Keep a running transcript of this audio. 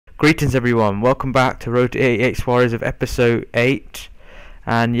Greetings everyone, welcome back to Road to 88 Suarez of episode 8.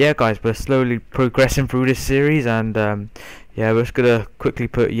 And yeah guys, we're slowly progressing through this series, and yeah, we're just gonna quickly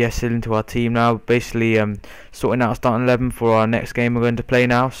put Yesil into our team now, basically sorting out a starting 11 for our next game we're going to play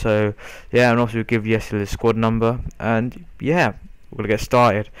now. So yeah, and also give Yesil his squad number, and yeah, we're gonna get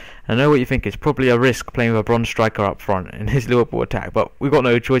started. And I know what you think, it's probably a risk playing with a bronze striker up front in his Liverpool attack, but we've got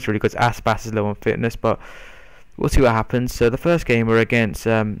no choice really because Aspas is low on fitness, but we'll see what happens. So the first game we're against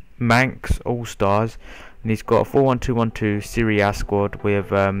Manx All Stars, and he's got a 4-1-2-1-2 Serie A squad with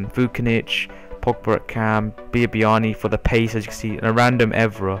Vukanic, Pogba at cam, Biabiani for the pace, as you can see, and a random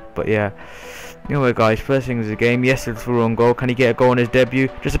Evra. But yeah, anyway guys, first thing is the game. Yesil through on goal. Can he get a goal on his debut?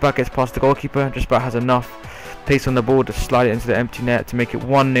 Just about gets past the goalkeeper, just about has enough pace on the ball to slide it into the empty net to make it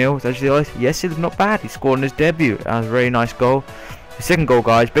 1-0. So actually, Yesil's not bad. He scored on his debut. That was a very nice goal. The second goal,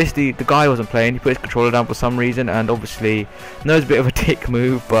 guys, basically the guy wasn't playing, he put his controller down for some reason, and obviously knows a bit of a dick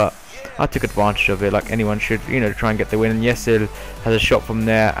move, but I took advantage of it like anyone should, you know, to try and get the win. And Yesil has a shot from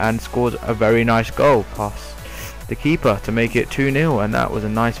there and scores a very nice goal past the keeper to make it 2-0, and that was a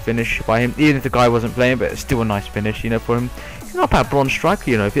nice finish by him, even if the guy wasn't playing, but it's still a nice finish, you know, for him. He's not a bad bronze striker,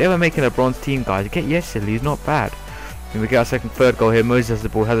 you know. If you're ever making a bronze team, guys, get Yesil, he's not bad. And we get our third goal here. Moses has the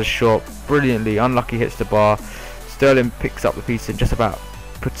ball, has a shot, brilliantly, unlucky, hits the bar. Sterling picks up the piece and just about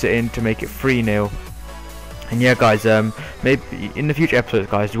puts it in to make it 3-0. And yeah guys, maybe in the future episodes,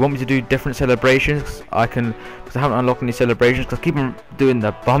 guys, do you want me to do different celebrations? Because I haven't unlocked any celebrations, because I keep on doing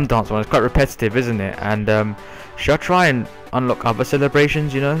the bum dance one. It's quite repetitive, isn't it? And should I try and unlock other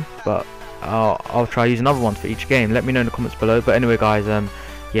celebrations, you know? But I'll try using other ones for each game. Let me know in the comments below. But anyway guys,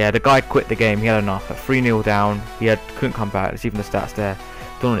 yeah, the guy quit the game. He had enough. At 3-0 down, couldn't come back. There's even the stats there.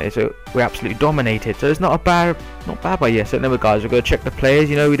 So we absolutely dominated. So it's not bad by yes. So anyway guys, we're going to check the players.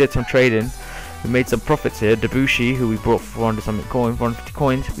 You know, we did some trading. We made some profits here. Debussy, who we brought for 400 something coins, 450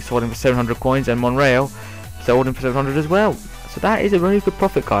 coins. We sold him for 700 coins, and Monreal sold him for 700 as well. So that is a really good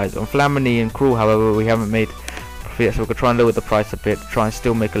profit, guys. On Flamini and Krul, however, we haven't made profit yet, so we're going to try and lower the price a bit, try and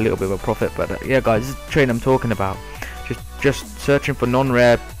still make a little bit of a profit. But yeah guys, this is the trade I'm talking about. Just searching for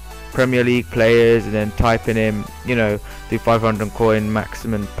non-rare Premier League players, and then typing in, you know, do 500 coin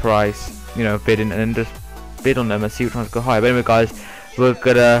maximum price, you know, bidding, and then just bid on them and see which ones go high. But anyway guys, we're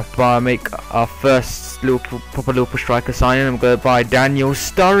gonna make our first proper Liverpool striker signing. I'm gonna buy Daniel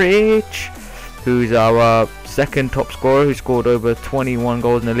Sturridge, who's our second top scorer, who scored over 21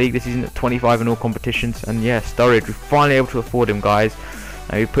 goals in the league this season, 25 in all competitions. And yeah, Sturridge, we're finally able to afford him, guys,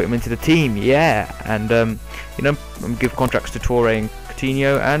 and we put him into the team. Yeah, and you know, give contracts to Torre and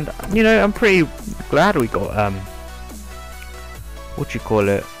Coutinho, and you know, I'm pretty glad we got what do you call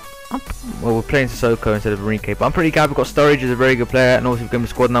it? Well, we're playing Sissoko instead of Enrique, but I'm pretty glad we got Sturridge. He's a very good player, and also we've given him a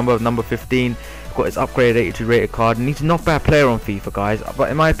squad number of number 15. We've got his upgraded 82 rated card, and he's not a bad player on FIFA, guys. But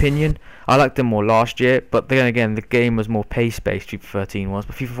in my opinion, I liked him more last year. But then again, the game was more pace-based. FIFA 13 was,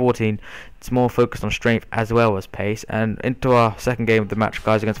 but FIFA 14, it's more focused on strength as well as pace. And into our second game of the match,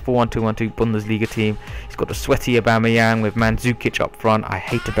 guys, against 4-1-2-1-2 Bundesliga team. He's got the sweaty Aubameyang with Mandzukic up front. I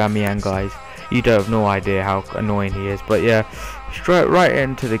hate Aubameyang, guys. You don't have no idea how annoying he is. But yeah, straight right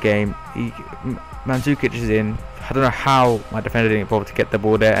into the game. Mandzukic is in. I don't know how my defender didn't bother to get the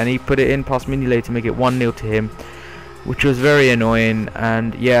ball there, and he put it in past Mignolet to make it 1-0 to him, which was very annoying.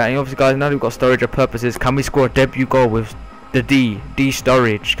 And yeah, and obviously guys, now that we've got Sturridge, our purpose is, can we score a debut goal with the D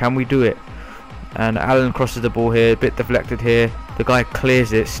Sturridge? Can we do it? And Allen crosses the ball here, a bit deflected here. The guy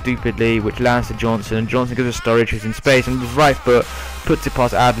clears it stupidly, which lands to Johnson, and Johnson gives it Sturridge, who's in space, and with his right foot puts it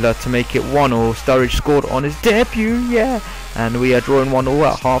past Adler to make it 1-0. Sturridge scored on his debut, yeah, and we are drawing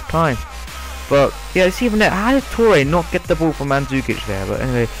 1-0 at half time. But yeah, it's even there. How did Torre not get the ball from Mandzukic there? But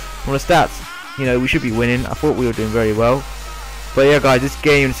anyway, on the stats, you know, we should be winning. I thought we were doing very well. But yeah guys, this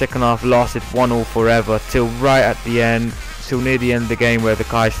game in the second half lasted 1-0 forever, till right at the end, till near the end of the game, where the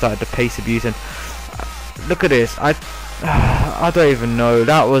guy started to pace abuse. And look at this, I don't even know.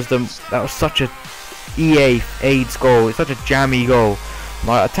 That was such a EA AIDS goal. It's such a jammy goal.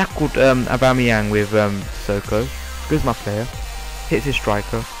 I tackled Aubameyang with Sissoko. Goes my player, hits his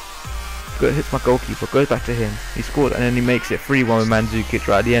striker, hits my goalkeeper, goes back to him. He scored, and then he makes it 3-1 with Mandzukic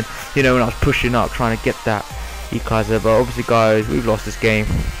right at the end. You know, when I was pushing up trying to get that equalizer. But obviously guys, we've lost this game.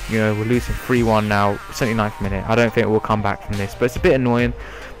 You know, we're losing 3-1 now, 79th minute. I don't think we'll come back from this, but it's a bit annoying.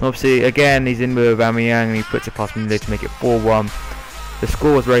 Obviously, again, he's in with Aubameyang, and he puts it past Mignolet to make it 4-1. The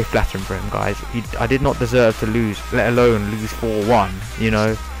score was very flattering for him, guys. I did not deserve to lose, let alone lose 4-1. You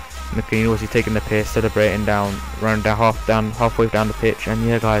know, looking, obviously taking the piss, celebrating halfway down the pitch. And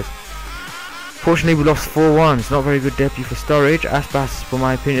yeah, guys, fortunately we lost 4-1. It's not a very good debut for Sturridge. Aspas, for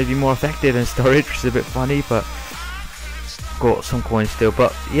my opinion, has been more effective than Sturridge, which is a bit funny, but got some coins still.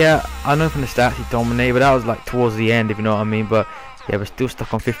 But yeah, I know from the stats he dominated, but that was like towards the end, if you know what I mean. But yeah, we're still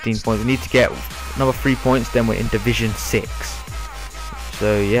stuck on 15 points. We need to get another 3 points, then we're in Division 6.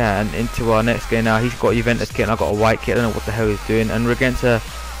 So yeah, and into our next game now. He's got a Juventus kit and I've got a white kit. I don't know what the hell he's doing. And we're against a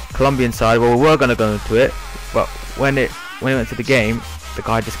Colombian side. Well, we were going to go into it, but when it went to the game, the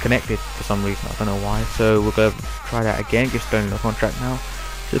guy disconnected for some reason. I don't know why. So we're going to try that again. Give Sterling the contract now.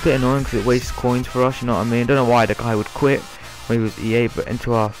 It's a bit annoying because it wastes coins for us, you know what I mean. Don't know why the guy would quit when he was EA, but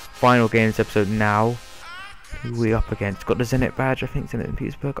into our final game this episode now. Who are we up against? Got the Zenit badge, I think Zenit in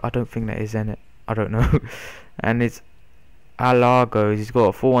Petersburg. I don't think that is Zenit. I don't know. And it's Alagos. He's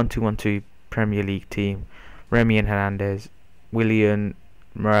got a 4-1-2-1-2 Premier League team. Remy and Hernandez, Willian,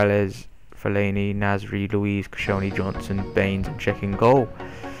 Morales, Fellaini, Nasri, Luis, Koscielny, Johnson, Baines, and checking goal.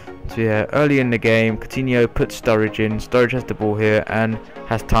 So yeah, early in the game, Coutinho puts Sturridge in. Sturridge has the ball here and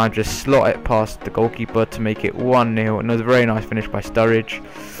has time to just slot it past the goalkeeper to make it 1-0. And it was a very nice finish by Sturridge.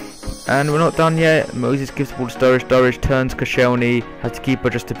 And we're not done yet. Moses gives the ball to Sturridge. Sturridge turns Koscielny, has the keeper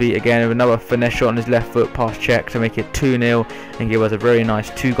just to beat again with another finesse shot on his left foot past check to make it 2-0 and give us a very nice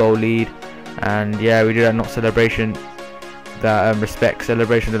 2-goal lead. And yeah, we do that not celebration, that respect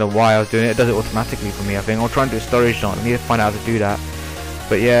celebration. I don't know why I was doing it. It does it automatically for me, I think. I'll try and do a Sturridge not. I need to find out how to do that.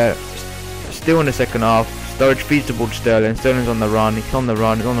 But yeah, still in the second half, Sturridge feeds the ball to Sterling. Sterling's on the run, he's on the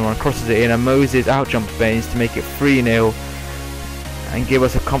run, crosses it in, and Moses out-jumps Baines to make it 3-0 and give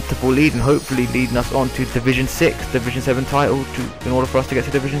us a comfortable lead, and hopefully leading us on to Division 6, Division 7 title in order for us to get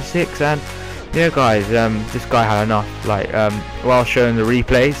to Division 6. And yeah guys, this guy had enough. Like, while showing the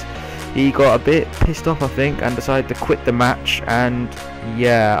replays, he got a bit pissed off I think and decided to quit the match, and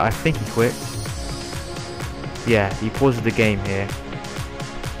yeah, I think he quit. Yeah, he pauses the game here.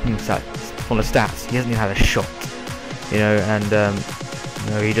 On the stats, he hasn't even had a shot, you know, and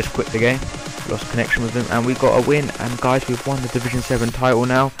you know, he just quit the game, lost connection with them, and we got a win. And guys, we've won the Division 7 title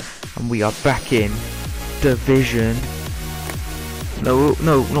now, and we are back in Division. No,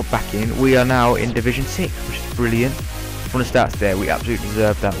 not back in. We are now in Division 6, which is brilliant. From the stats there, we absolutely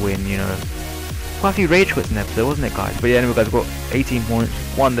deserved that win. You know, quite a few rage quits in the episode, wasn't it, guys? But yeah, anyway, guys, we've got 18 points,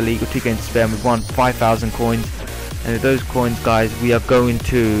 won the league with 2 games to spare, and we've won 5,000 coins. And with those coins, guys, we are going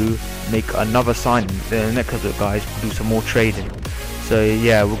to make another signing. The next episode, guys, we'll do some more trading. So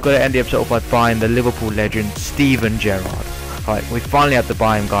yeah, we're going to end the episode off by buying the Liverpool legend Steven Gerrard. Right, we finally had to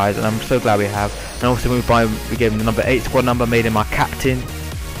buy him, guys, and I'm so glad we have. And also when we gave him the number 8 squad number, made him our captain,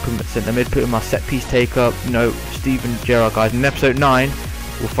 put him at centre mid, put him our set piece taker. You know, Steven Gerrard, guys. In episode 9,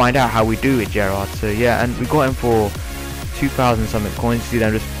 we'll find out how we do with Gerrard. So yeah, and we got him for 2,000 something coins. See,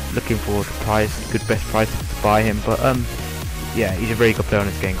 I'm just looking for the price, good best price to buy him. But yeah, he's a very good player in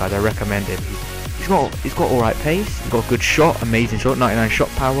this game, guys. I recommend him. He's got alright pace. He's got a good shot, amazing shot, 99 shot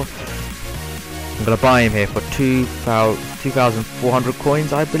power. I'm gonna buy him here for 2,400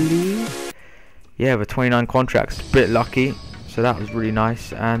 coins, I believe. Yeah, with 29 contracts, a bit lucky. So that was really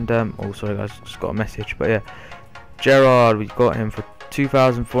nice. And oh, sorry guys, just got a message. But yeah, Gerrard, we got him for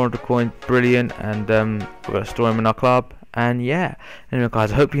 2,400 coins, brilliant. And we're gonna store him in our club. And yeah, anyway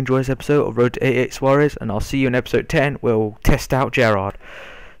guys, I hope you enjoyed this episode of Road to 88 Suarez, and I'll see you in episode 10 where we'll test out Gerrard.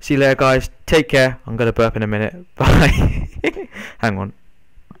 See you later guys, take care. I'm gonna burp in a minute. Bye. Hang on,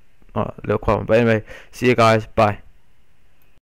 oh, a little quiet one. But anyway, see you guys, bye.